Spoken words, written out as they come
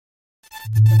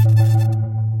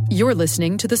You're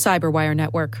listening to the Cyberwire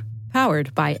Network,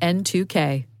 powered by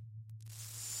N2K.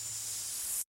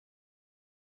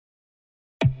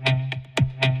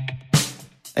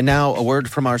 And now a word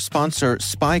from our sponsor,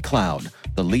 SpyCloud,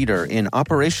 the leader in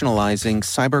operationalizing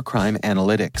cybercrime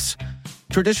analytics.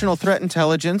 Traditional threat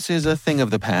intelligence is a thing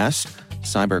of the past.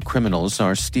 Cyber criminals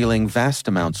are stealing vast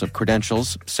amounts of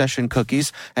credentials, session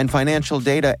cookies, and financial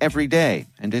data every day,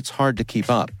 and it's hard to keep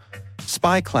up.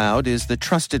 SpyCloud is the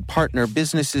trusted partner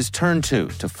businesses turn to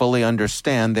fully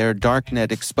understand their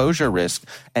darknet exposure risk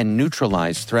and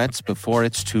neutralize threats before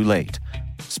it's too late.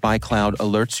 SpyCloud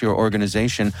alerts your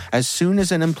organization as soon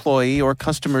as an employee or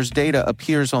customer's data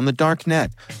appears on the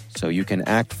darknet, so you can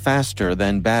act faster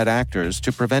than bad actors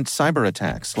to prevent cyber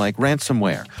attacks like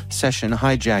ransomware, session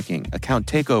hijacking, account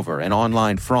takeover, and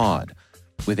online fraud.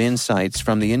 With insights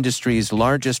from the industry's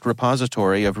largest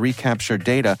repository of recaptured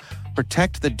data,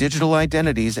 protect the digital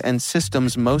identities and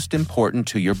systems most important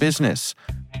to your business.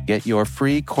 Get your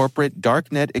free corporate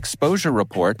darknet exposure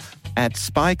report at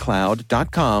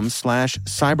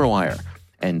spycloud.com/cyberwire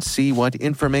and see what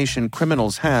information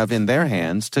criminals have in their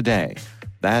hands today.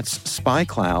 That's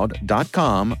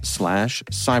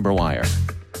spycloud.com/cyberwire.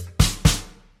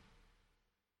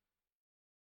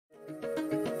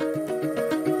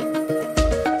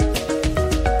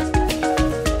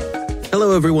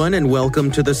 Hello, everyone, and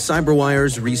welcome to the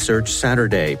CyberWire's Research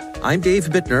Saturday. I'm Dave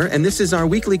Bittner, and this is our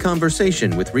weekly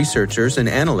conversation with researchers and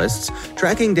analysts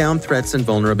tracking down threats and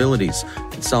vulnerabilities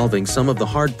and solving some of the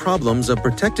hard problems of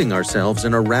protecting ourselves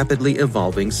in a rapidly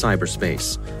evolving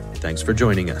cyberspace. Thanks for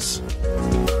joining us.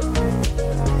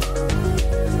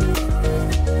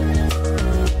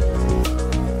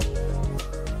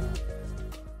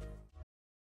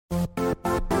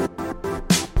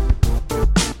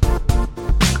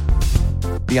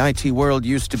 The IT world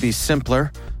used to be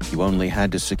simpler. You only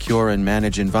had to secure and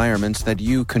manage environments that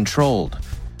you controlled.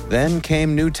 Then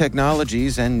came new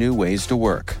technologies and new ways to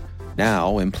work.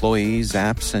 Now, employees,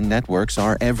 apps, and networks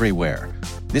are everywhere.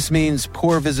 This means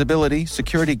poor visibility,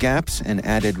 security gaps, and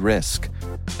added risk.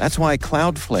 That's why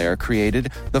Cloudflare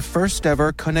created the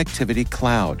first-ever connectivity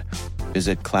cloud.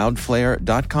 Visit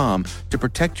cloudflare.com to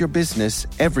protect your business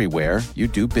everywhere you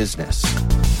do business.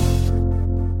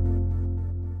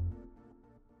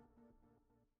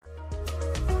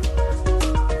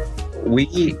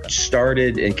 We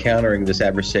started encountering this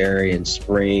adversary in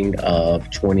spring of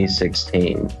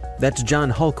 2016. That's John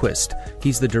Hultquist.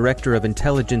 He's the Director of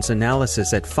Intelligence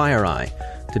Analysis at FireEye.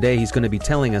 Today he's going to be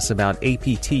telling us about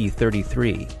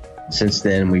APT-33. Since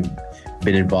then, we've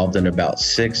been involved in about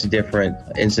 6 different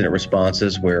incident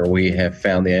responses where we have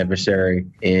found the adversary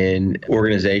in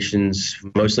organizations,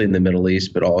 mostly in the Middle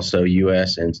East, but also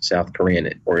U.S. and South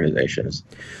Korean organizations.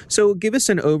 So give us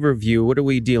an overview. What are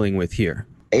we dealing with here?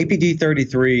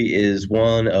 APT-33 is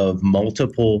one of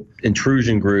multiple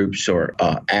intrusion groups or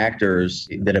actors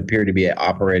that appear to be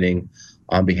operating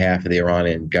on behalf of the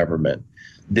Iranian government.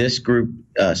 This group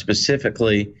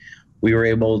specifically, we were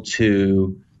able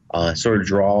to sort of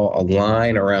draw a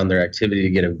line around their activity to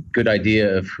get a good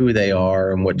idea of who they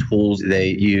are and what tools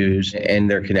they use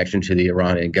and their connection to the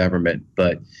Iranian government.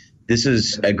 But this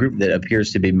is a group that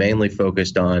appears to be mainly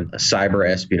focused on cyber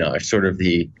espionage, sort of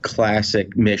the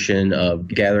classic mission of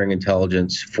gathering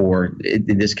intelligence for,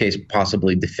 in this case,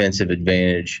 possibly defensive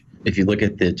advantage. If you look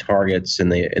at the targets in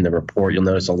the report, you'll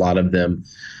notice a lot of them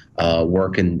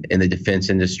work in the defense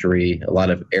industry, a lot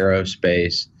of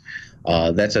aerospace.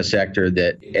 That's a sector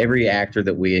that every actor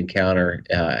that we encounter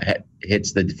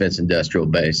hits the defense industrial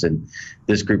base, and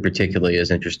this group particularly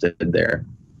is interested there.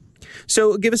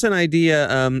 So give us an idea,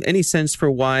 any sense for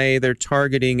why they're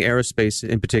targeting aerospace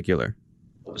in particular?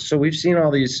 So we've seen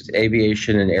all these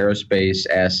aviation and aerospace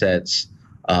assets.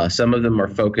 Some of them are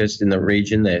focused in the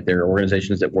region. They're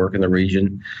organizations that work in the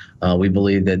region. We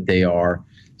believe that they are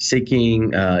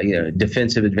seeking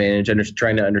defensive advantage,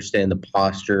 trying to understand the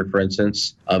posture, for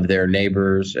instance, of their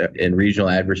neighbors and regional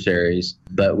adversaries.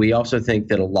 But we also think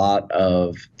that a lot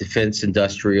of defense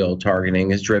industrial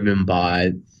targeting is driven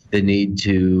by the need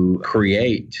to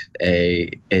create a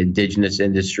indigenous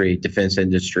industry, defense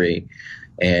industry,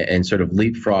 and sort of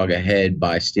leapfrog ahead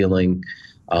by stealing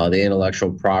the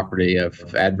intellectual property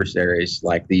of adversaries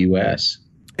like the U.S.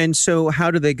 And so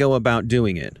how do they go about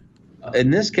doing it?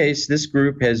 In this case, this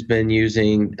group has been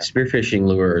using spearphishing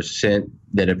lures sent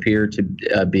that appear to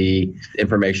be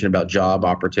information about job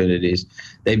opportunities.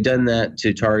 They've done that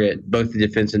to target both the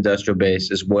defense industrial base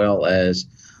as well as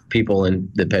people in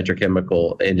the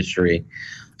petrochemical industry.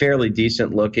 Fairly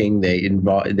decent looking. They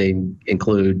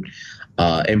include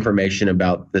information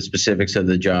about the specifics of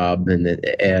the job, and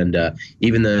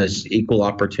even those equal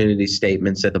opportunity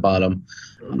statements at the bottom.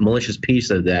 A malicious piece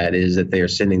of that is that they are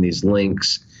sending these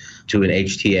links to an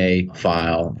HTA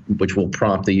file, which will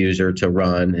prompt the user to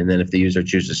run, and then if the user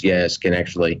chooses yes, can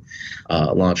actually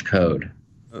launch code.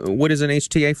 What is an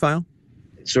HTA file?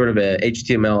 It's sort of a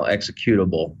HTML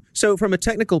executable. So from a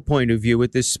technical point of view,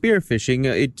 with this spear phishing,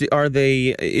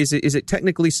 is it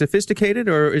technically sophisticated,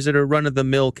 or is it a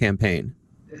run-of-the-mill campaign?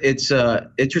 It's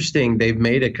interesting. They've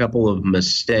made a couple of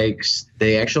mistakes.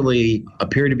 They actually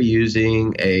appear to be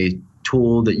using a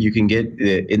tool that you can get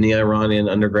in the Iranian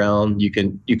underground. You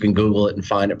can Google it and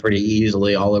find it pretty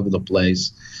easily all over the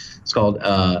place. It's called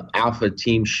Alpha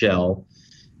Team Shell,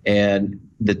 and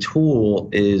the tool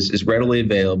is readily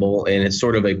available, and it's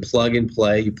sort of a plug and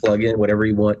play. You plug in whatever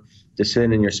you want to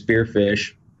send in your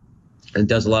spearfish, and it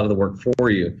does a lot of the work for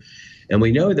you. And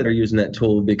we know that they're using that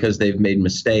tool because they've made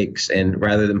mistakes, and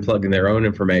rather than plugging their own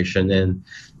information in,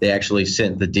 they actually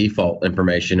sent the default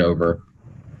information over.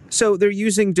 So they're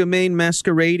using domain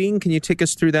masquerading. Can you take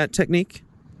us through that technique?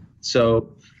 So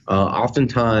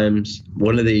oftentimes,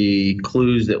 one of the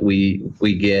clues that we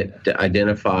get to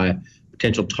identify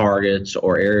potential targets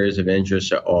or areas of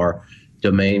interest are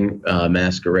domain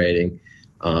masquerading.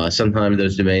 Sometimes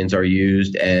those domains are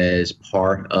used as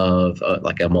part of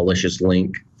like a malicious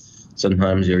link.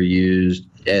 Sometimes they're used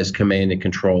as command and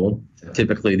control.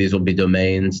 Typically, these will be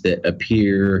domains that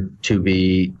appear to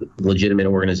be legitimate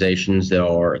organizations that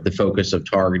are the focus of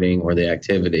targeting or the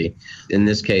activity. In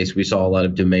this case, we saw a lot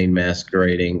of domain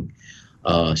masquerading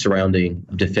surrounding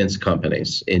defense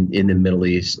companies in the Middle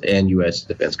East and U.S.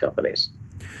 defense companies.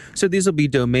 So these will be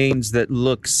domains that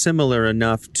look similar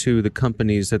enough to the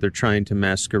companies that they're trying to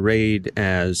masquerade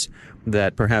as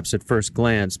that perhaps at first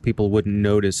glance people wouldn't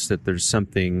notice that there's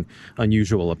something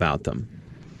unusual about them.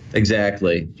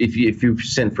 Exactly. If you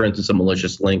sent, for instance, a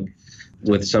malicious link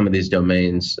with some of these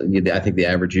domains, I think the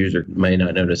average user may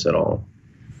not notice at all.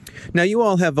 Now, you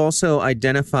all have also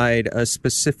identified a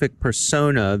specific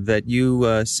persona that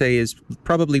you say is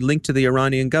probably linked to the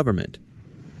Iranian government.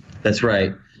 That's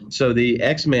right. So the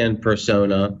X-Man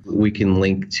persona, we can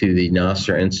link to the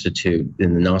Nasser Institute.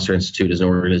 And the Nasser Institute is an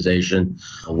organization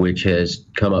which has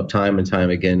come up time and time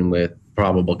again with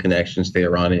probable connections to the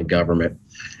Iranian government.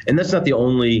 And that's not the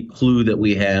only clue that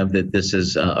we have that this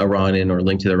is Iranian or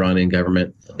linked to the Iranian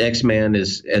government. X-Man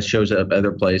shows up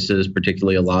other places,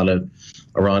 particularly a lot of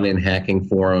Iranian hacking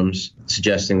forums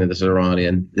suggesting that this is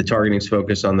Iranian. The targeting is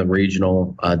focused on the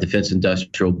regional defense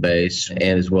industrial base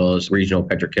and as well as regional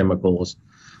petrochemicals.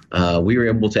 We were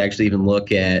able to actually even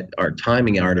look at our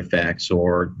timing artifacts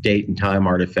or date and time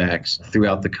artifacts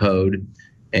throughout the code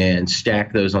and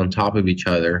stack those on top of each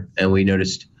other. And we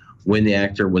noticed when the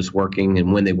actor was working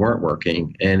and when they weren't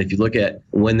working. And if you look at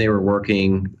when they were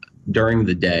working during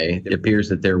the day, it appears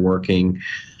that they're working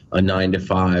a 9 to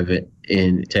 5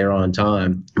 in Tehran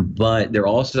time, but they're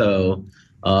also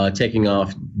taking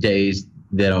off days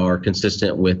that are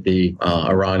consistent with the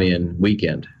Iranian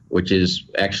weekend, which is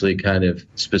actually kind of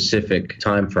specific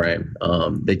time frame.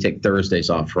 They take Thursdays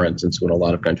off, for instance, when a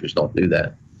lot of countries don't do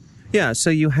that. Yeah, so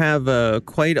you have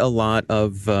quite a lot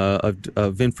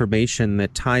of information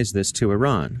that ties this to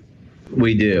Iran.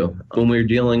 We do. When we're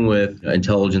dealing with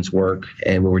intelligence work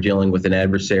and when we're dealing with an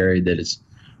adversary that is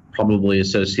probably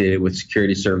associated with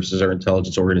security services or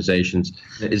intelligence organizations,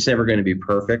 it's never going to be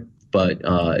perfect. But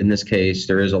in this case,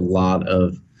 there is a lot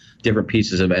of different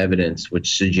pieces of evidence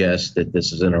which suggest that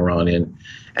this is an Iranian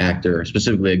actor,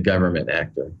 specifically a government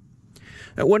actor.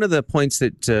 One of the points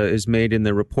that is made in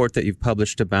the report that you've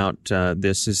published about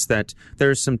this is that there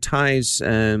are some ties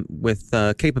with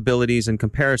capabilities and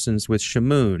comparisons with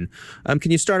Shamoon.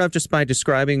 Can you start off just by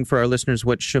describing for our listeners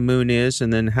what Shamoon is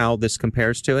and then how this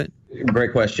compares to it?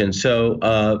 Great question.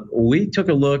 So we took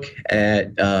a look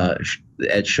at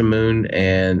Shamoon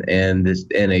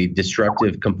and a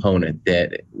destructive component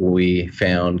that we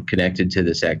found connected to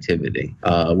this activity.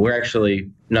 We're actually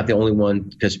not the only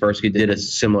one. Kaspersky did a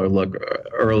similar look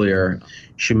earlier.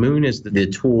 Shamoon is the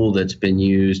tool that's been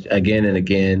used again and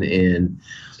again in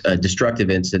destructive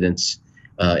incidents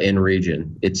in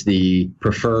region. It's the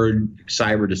preferred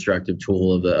cyber destructive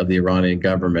tool of the Iranian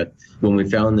government. When we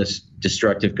found this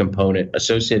destructive component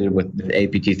associated with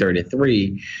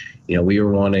APT-33, we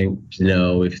were wanting to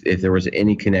know if there was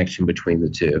any connection between the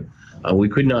two. We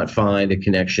could not find a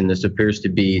connection. This appears to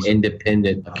be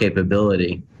independent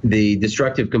capability. The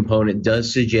destructive component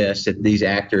does suggest that these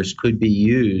actors could be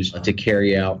used to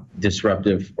carry out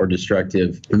disruptive or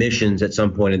destructive missions at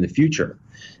some point in the future.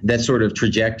 That sort of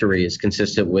trajectory is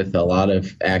consistent with a lot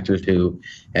of actors who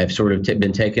have sort of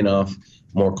been taken off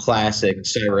more classic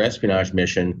cyber espionage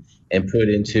mission and put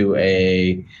into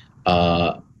a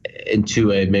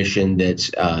mission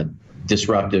that's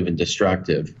disruptive and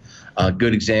destructive. A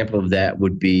good example of that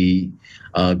would be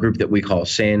a group that we call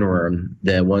Sandworm,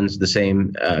 that one's the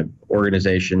same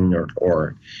organization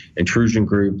or intrusion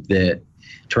group that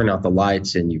turned out the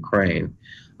lights in Ukraine.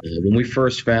 When we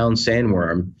first found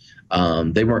Sandworm,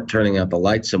 they weren't turning out the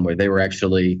lights somewhere. They were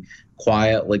actually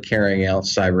quietly carrying out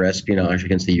cyber espionage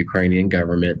against the Ukrainian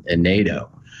government and NATO.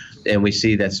 And we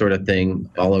see that sort of thing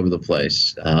all over the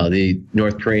place. The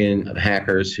North Korean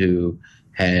hackers who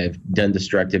have done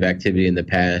destructive activity in the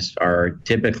past are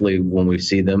typically, when we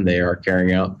see them, they are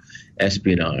carrying out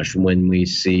espionage. When we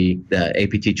see the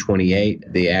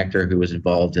APT-28, the actor who was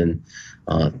involved in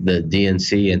the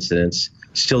DNC incidents,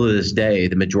 still to this day,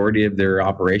 the majority of their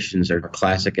operations are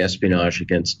classic espionage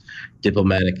against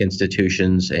diplomatic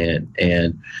institutions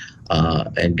and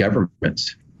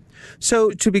governments.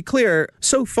 So to be clear,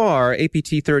 so far,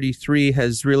 APT-33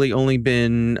 has really only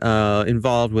been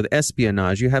involved with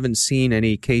espionage. You haven't seen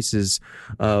any cases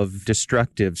of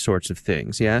destructive sorts of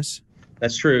things, yes?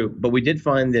 That's true, but we did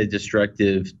find the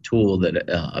destructive tool that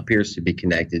appears to be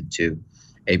connected to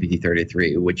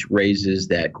APT-33, which raises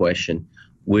that question.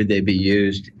 Would they be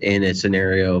used in a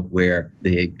scenario where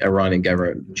the Iranian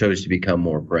government chose to become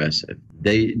more aggressive?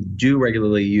 They do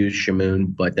regularly use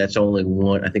Shamoon, but that's only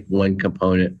one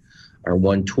component or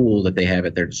one tool that they have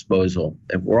at their disposal.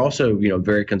 And we're also,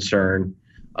 very concerned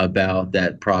about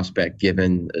that prospect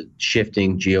given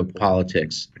shifting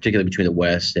geopolitics, particularly between the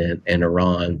West and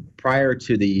Iran. Prior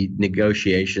to the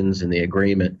negotiations and the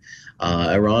agreement,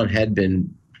 Iran had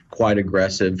been quite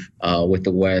aggressive with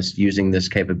the West, using this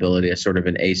capability as sort of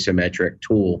an asymmetric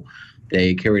tool.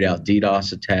 They carried out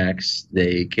DDoS attacks.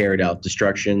 They carried out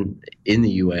destruction in the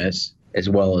U.S. as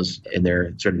well as in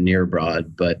their sort of near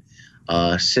abroad. But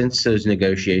since those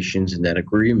negotiations and that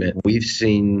agreement, we've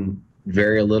seen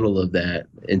very little of that.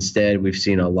 Instead, we've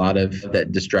seen a lot of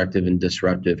that destructive and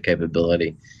disruptive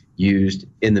capability used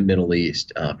in the Middle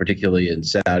East, particularly in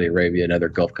Saudi Arabia and other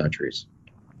Gulf countries.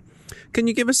 Can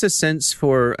you give us a sense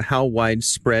for how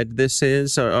widespread this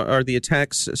is? Are the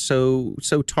attacks so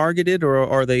targeted, or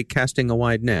are they casting a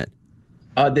wide net?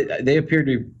 They appear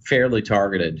to be fairly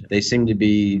targeted. They seem to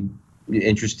be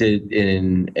interested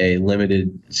in a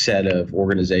limited set of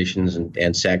organizations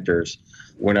and sectors.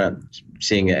 We're not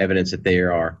seeing evidence that they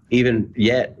are even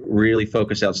yet really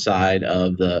focused outside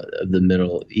of the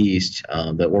Middle East.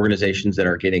 The organizations that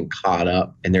are getting caught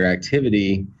up in their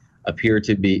activity appear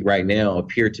to be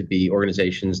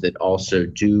organizations that also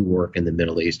do work in the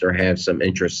Middle East or have some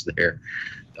interests there.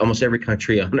 Almost every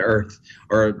country on earth,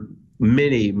 or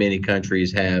many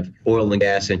countries, have oil and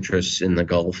gas interests in the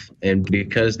Gulf. And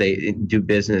because they do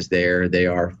business there, they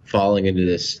are falling into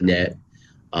this net.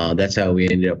 That's how we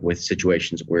ended up with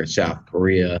situations where South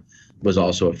Korea was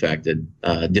also affected.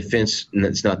 Defense, and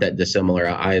it's not that dissimilar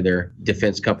either.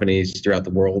 Defense companies throughout the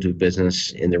world do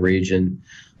business in the region.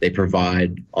 They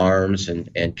provide arms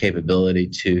and capability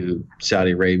to Saudi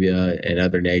Arabia and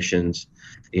other nations.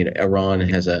 Iran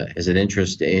has an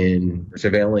interest in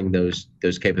surveilling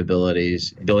those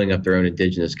capabilities, building up their own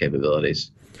indigenous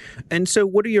capabilities. And so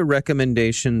what are your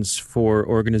recommendations for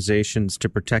organizations to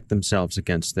protect themselves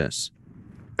against this?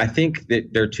 I think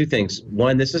that there are two things.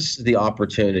 One, this is the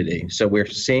opportunity. So we're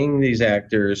seeing these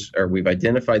actors, or we've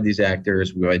identified these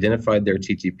actors, we've identified their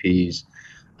TTPs.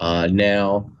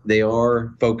 Now they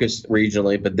are focused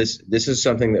regionally, but this is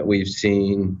something that we've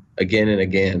seen again and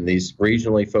again. These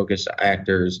regionally focused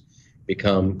actors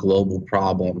become global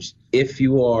problems. If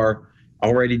you are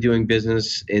already doing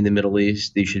business in the Middle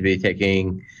East, you should be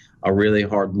taking a really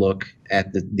hard look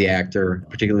at the actor,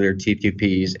 particularly their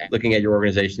TTPs, looking at your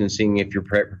organization and seeing if you're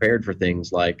prepared for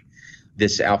things like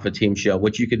this Alpha Team shell,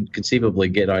 which you could conceivably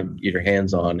get your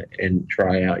hands on and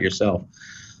try out yourself.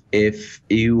 If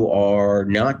you are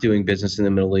not doing business in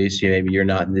the Middle East, maybe you're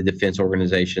not in the defense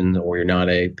organization or you're not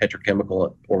a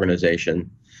petrochemical organization,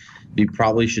 you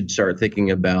probably should start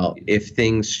thinking about if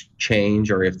things change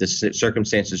or if the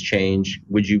circumstances change,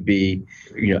 would you be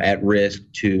at risk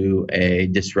to a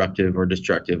disruptive or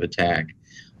destructive attack?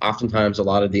 Oftentimes, a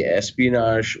lot of the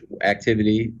espionage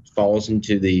activity falls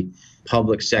into the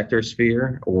public sector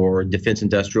sphere or defense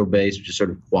industrial base, which is sort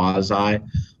of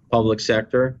quasi-public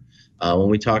sector. When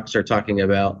we start talking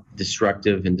about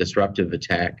destructive and disruptive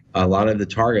attack, a lot of the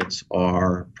targets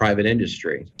are private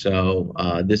industry. So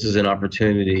this is an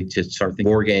opportunity to start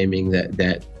wargaming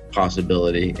that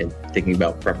possibility and thinking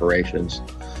about preparations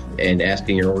and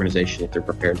asking your organization if they're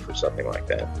prepared for something like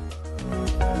that.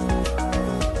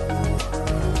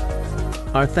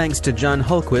 Our thanks to John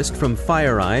Hultquist from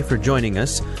FireEye for joining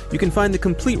us. You can find the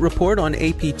complete report on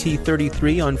APT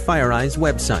 33 on FireEye's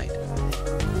website.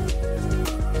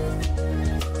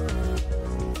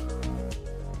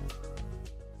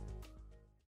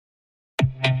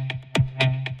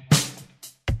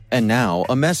 And now,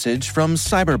 a message from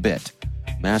Cyberbit.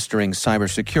 Mastering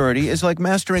cybersecurity is like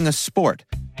mastering a sport.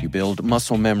 You build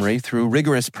muscle memory through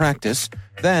rigorous practice,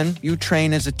 then you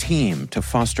train as a team to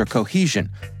foster cohesion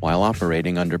while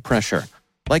operating under pressure.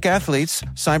 Like athletes,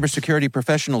 cybersecurity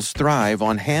professionals thrive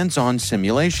on hands-on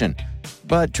simulation.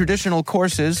 But traditional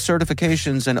courses,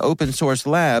 certifications, and open-source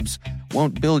labs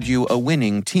won't build you a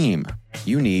winning team.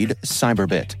 You need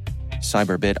Cyberbit.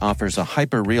 Cyberbit offers a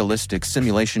hyper-realistic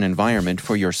simulation environment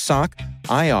for your SOC,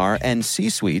 IR, and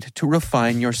C-suite to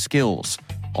refine your skills,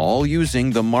 all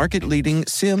using the market-leading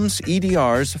SIMs,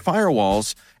 EDRs,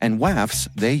 firewalls, and WAFs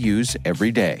they use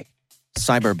every day.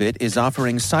 Cyberbit is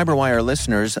offering CyberWire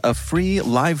listeners a free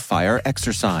live-fire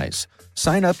exercise.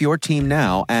 Sign up your team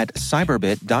now at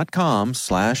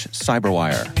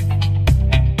cyberbit.com/cyberwire.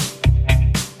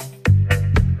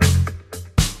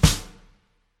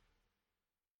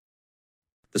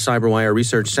 The CyberWire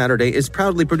Research Saturday is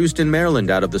proudly produced in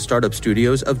Maryland out of the startup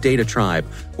studios of Data Tribe,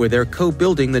 where they're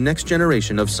co-building the next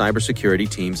generation of cybersecurity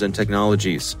teams and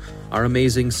technologies. Our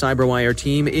amazing CyberWire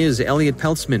team is Elliot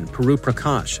Peltzman, Puru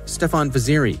Prakash, Stefan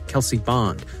Vaziri, Kelsey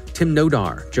Bond, Tim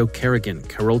Nodar, Joe Kerrigan,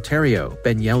 Carol Terrio,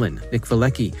 Ben Yellen, Nick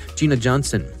Valecki, Gina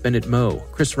Johnson, Bennett Moe,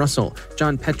 Chris Russell,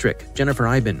 John Petrick, Jennifer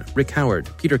Iben, Rick Howard,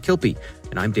 Peter Kilpie,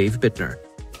 and I'm Dave Bittner.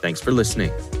 Thanks for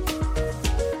listening.